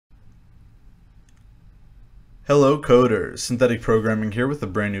Hello coders, Synthetic Programming here with a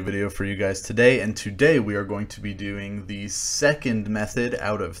brand new video for you guys today, and today we are going to be doing the second method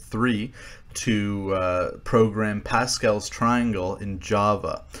out of three to program Pascal's triangle in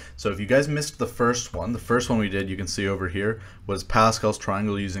Java. So if you guys missed the first one we did, you can see over here, was Pascal's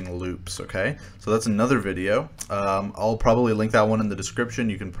triangle using loops, okay? So that's another video. I'll probably link that one in the description.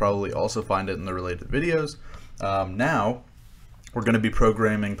 You can probably also find it in the related videos. Now, we're going to be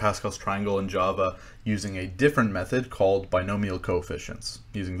programming Pascal's triangle in Java using a different method called binomial coefficients,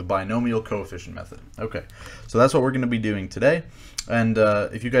 using the binomial coefficient method. Okay, so that's what we're going to be doing today. And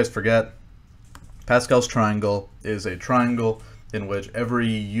if you guys forget, Pascal's triangle is a triangle in which every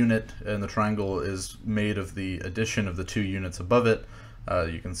unit in the triangle is made of the addition of the two units above it.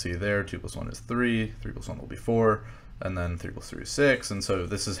 You can see there 2 plus 1 is 3, 3 plus 1 will be 4, and then 3 plus 3 is 6, and so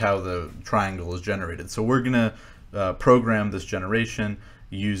this is how the triangle is generated. So we're going to program this generation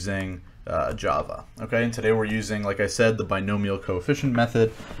using Java. Okay, and today we're using, like I said, the binomial coefficient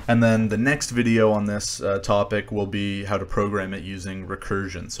method, and then the next video on this topic will be how to program it using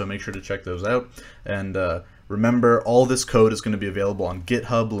recursion. So make sure to check those out, and remember, all this code is going to be available on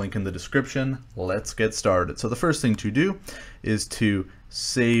GitHub, link in the description. Let's get started. So the first thing to do is to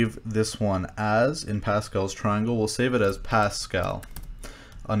save this one as, in Pascal's triangle, we'll save it as Pascal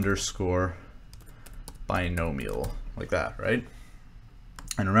underscore binomial, like that, right?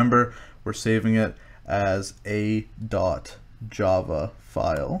 And remember, we're saving it as a.java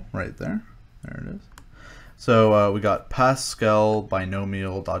file right there. There it is. So we got Pascal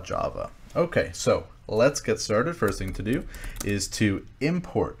binomial.java. Okay, so let's get started. First thing to do is to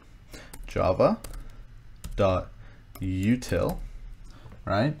import java.util,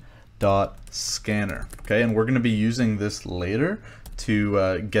 right, .scanner. Okay, and we're going to be using this later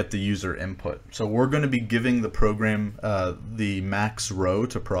to get the user input. So we're going to be giving the program the max row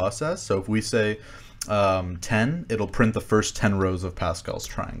to process. So if we say 10, it'll print the first 10 rows of Pascal's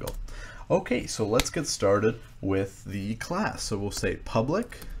triangle. Okay, so let's get started with the class. So we'll say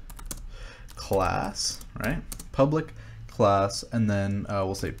public class, right? Public class, and then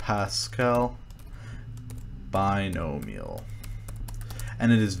we'll say Pascal binomial.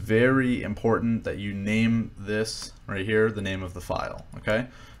 And it is very important that you name this right here the name of the file, okay?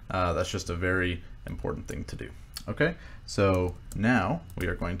 That's just a very important thing to do. Okay, so now we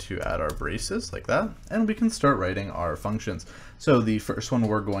are going to add our braces like that, and we can start writing our functions. So the first one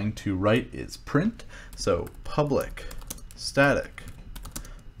we're going to write is print. So public static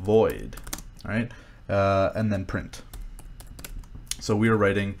void, all right, and then print. So we are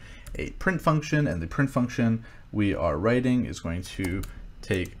writing a print function, and the print function we are writing is going to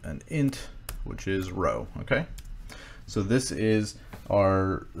take an int, which is row. Okay, so this is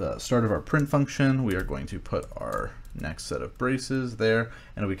our start of our print function. We are going to put our next set of braces there,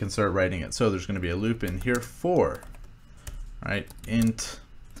 and we can start writing it. So there's going to be a loop in here for, right, int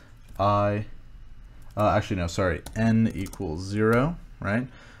I, actually no, sorry, n equals 0, right,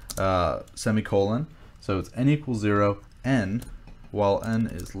 semicolon. So it's n equals 0, n, while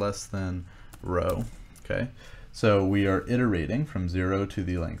n is less than row. Okay, so we are iterating from 0 to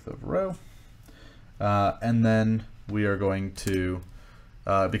the length of row, and then we are going to,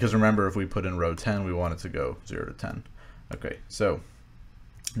 because remember, if we put in row 10, we want it to go 0 to 10. Okay, so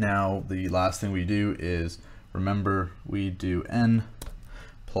now the last thing we do is, remember, we do n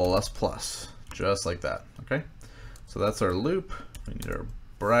plus plus, just like that. Okay, so that's our loop. We need our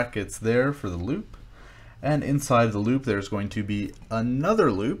brackets there for the loop, and inside the loop there's going to be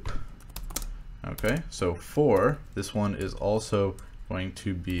another loop. Okay, so for this one is also going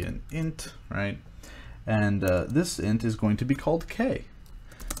to be an int, right? And this int is going to be called k.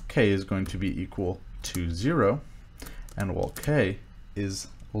 K is going to be equal to 0, and while k is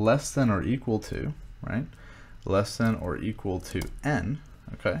less than or equal to, right, less than or equal to n,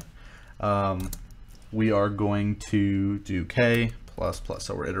 okay, we are going to do k plus plus,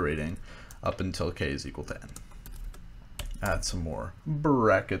 so we're iterating up until k is equal to n. Add some more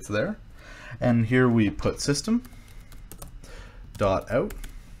brackets there. And here we put system dot out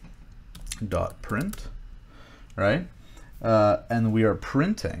dot print, right? And we are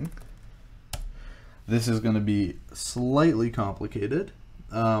printing. This is going to be slightly complicated.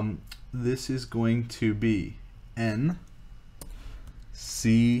 This is going to be n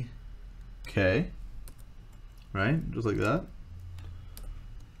c k, right? Just like that.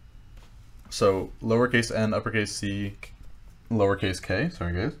 So lowercase n, uppercase c, lowercase k.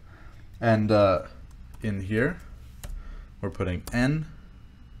 Sorry, guys. And in here, we're putting n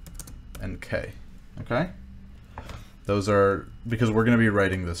and k, okay? Those are, because we're going to be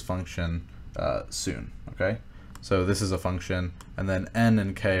writing this function soon, okay? So this is a function, and then n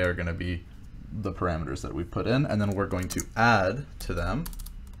and k are going to be the parameters that we put in, and then we're going to add to them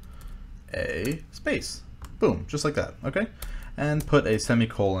a space. Boom, just like that, okay? And put a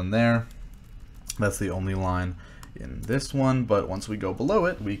semicolon there. That's the only line in this one, but once we go below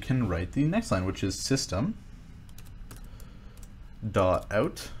it, we can write the next line, which is system dot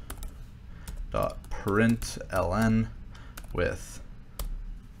out dot println with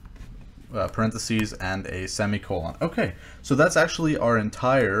parentheses and a semicolon. Okay, so that's actually our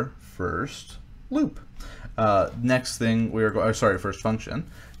entire first loop. Next thing we are first function.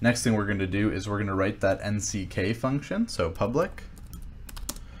 Next thing we're going to do is we're going to write that nck function. So public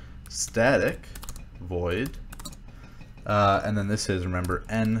static void, and then this is, remember,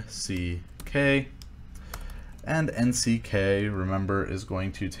 nck, and nck, remember, is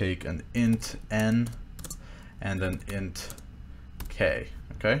going to take an int n and an int k,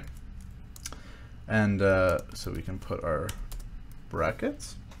 okay? And so we can put our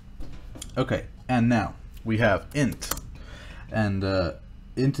brackets. Okay, and now we have int, and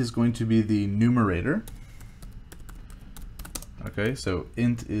int is going to be the numerator. Okay, so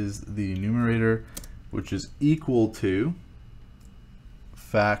int is the numerator, which is equal to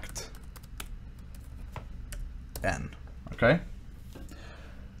fact n, okay?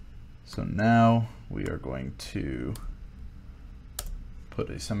 So now we are going to put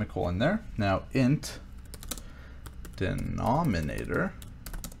a semicolon there. Now int denominator,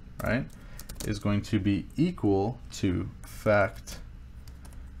 right, is going to be equal to fact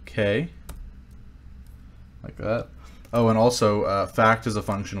k, like that. Oh, and also fact is a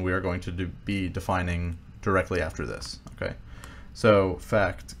function we are going to be defining directly after this, okay? So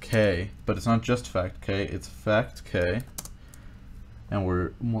fact k, but it's not just fact k, it's fact k, and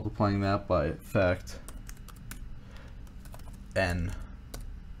we're multiplying that by fact n,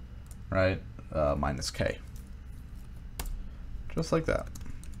 right, minus k, just like that.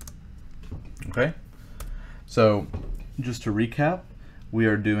 Okay, so just to recap, we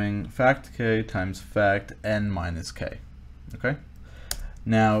are doing fact k times fact n minus k. Okay,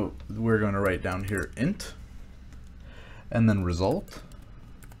 now we're going to write down here int, and then result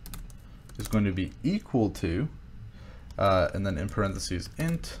is going to be equal to, and then in parentheses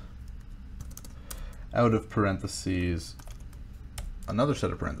int, out of parentheses another set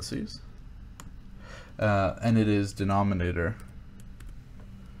of parentheses, and it is denominator,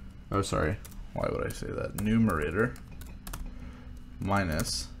 oh sorry, why would I say that, numerator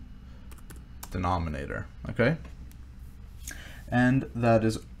minus denominator, okay? And that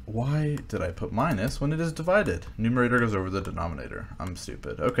is, why did I put minus when it is divided? Numerator goes over the denominator. I'm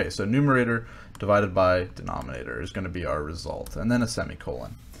stupid. Okay, so numerator divided by denominator is going to be our result, and then a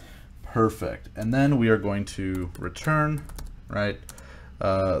semicolon. Perfect. And then we are going to return, right,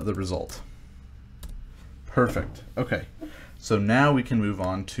 the result. Perfect. Okay. So now we can move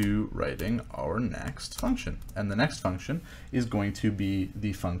on to writing our next function. And the next function is going to be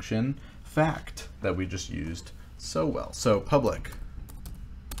the function fact that we just used so well. So public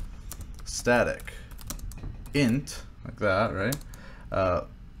static int, like that, right?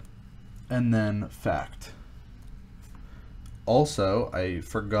 And then fact. Also, I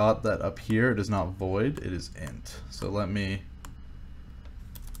forgot that up here it is not void, it is int. So let me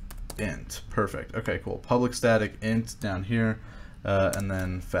int. Perfect. Okay, cool. Public static int down here, and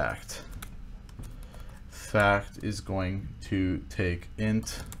then fact. Fact is going to take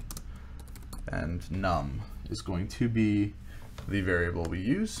int, and num is going to be the variable we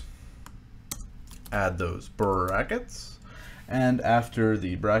use. Add those brackets, and after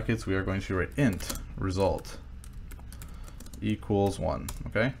the brackets we are going to write int result equals 1.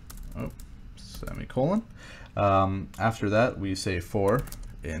 Okay, oh, semicolon. After that we say for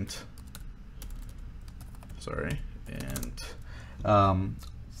int,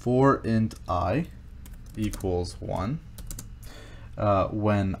 for int I equals 1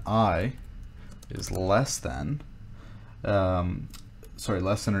 when I is less than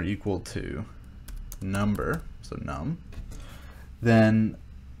or equal to number, so num. Then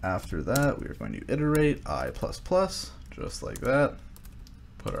after that we are going to iterate I++, just like that,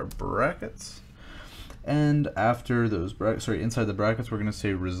 put our brackets, and after those inside the brackets we're going to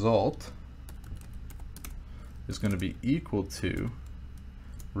say result is going to be equal to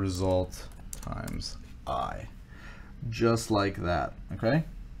result times I, just like that, okay?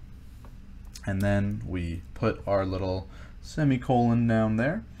 And then we put our little semicolon down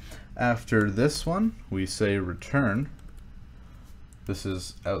there. After this one we say return, this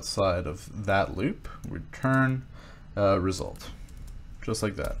is outside of that loop, return result, just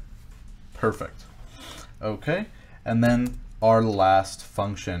like that. Perfect. Okay, and then our last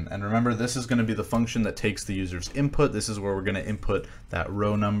function. And remember, this is going to be the function that takes the user's input. This is where we're going to input that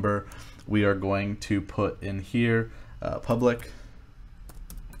row number. We are going to put in here public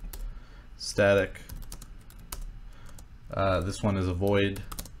static. This one is a void,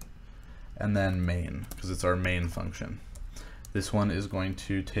 and then main, because it's our main function. This one is going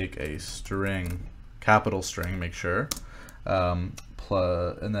to take a string, capital string, make sure, and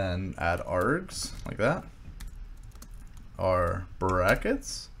then add args, like that. Our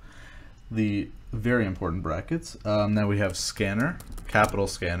brackets, the very important brackets. Then we have scanner, capital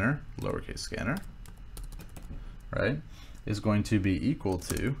scanner, lowercase scanner, right, is going to be equal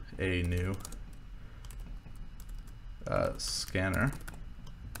to a new scanner,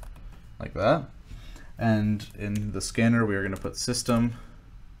 like that. And in the scanner, we are going to put system.in,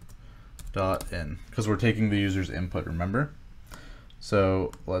 because we're taking the user's input, remember?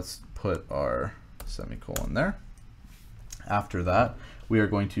 So let's put our semicolon there. After that, we are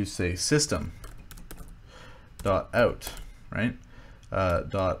going to say system.out, right?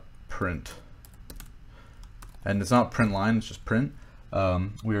 .print. And it's not print line, it's just print.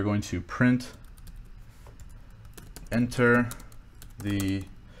 We are going to print, enter the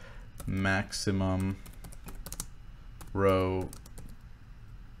maximum row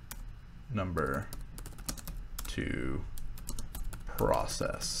number to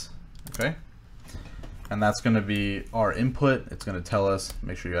process, okay? And that's going to be our input. It's going to tell us,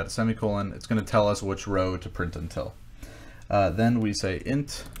 make sure you add a semicolon, it's going to tell us which row to print until. Then we say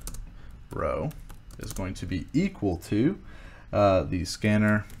int row is going to be equal to the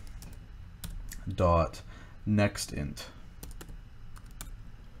scanner dot next int,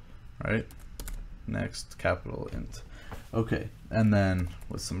 right? Next capital int. Okay, and then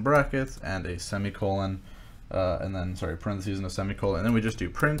with some brackets and a semicolon, and then, sorry, parentheses and a semicolon, and then we just do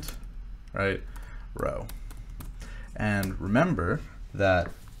print, right, row. And remember that,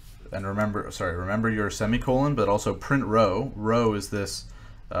 remember your semicolon, but also print row. Row is this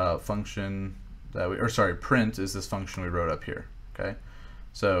function that print is this function we wrote up here, okay?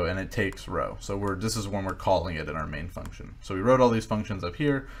 So, and it takes row. So this is when we're calling it in our main function. So we wrote all these functions up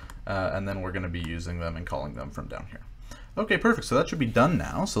here, and then we're going to be using them and calling them from down here. Okay, perfect. So that should be done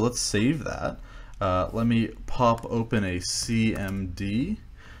now. So let's save that. Let me pop open a CMD.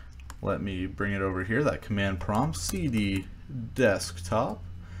 Let me bring it over here, that command prompt, cd desktop,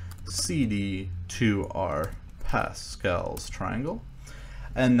 cd to our Pascal's triangle.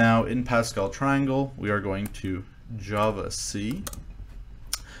 And now in Pascal triangle, we are going to Java C.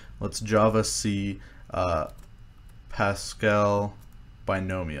 Let's Java C Pascal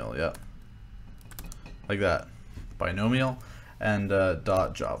binomial, yeah, like that, binomial, and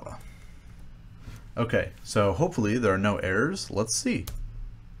 .java. Okay, so hopefully there are no errors. Let's see.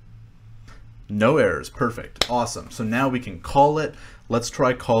 No errors, perfect, awesome. So now we can call it. Let's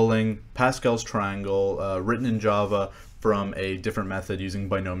try calling Pascal's triangle written in Java from a different method using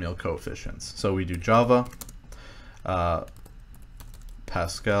binomial coefficients. So we do Java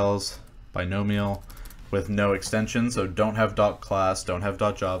Pascal's binomial with no extension, so don't have .class, don't have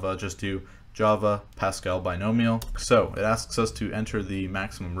 .java, just do Java Pascal binomial. So it asks us to enter the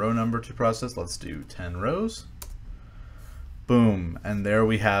maximum row number to process. Let's do 10 rows. Boom, and there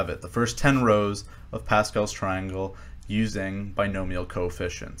we have it, the first 10 rows of Pascal's triangle using binomial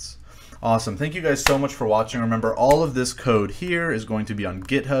coefficients. Awesome, thank you guys so much for watching. Remember, all of this code here is going to be on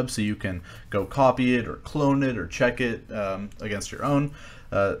GitHub, so you can go copy it or clone it or check it against your own.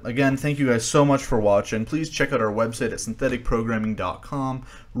 Again, thank you guys so much for watching. Please check out our website at syntheticprogramming.com.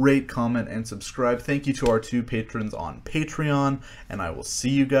 Rate, comment, and subscribe. Thank you to our 2 patrons on Patreon, and I will see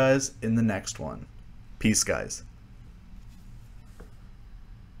you guys in the next one. Peace, guys.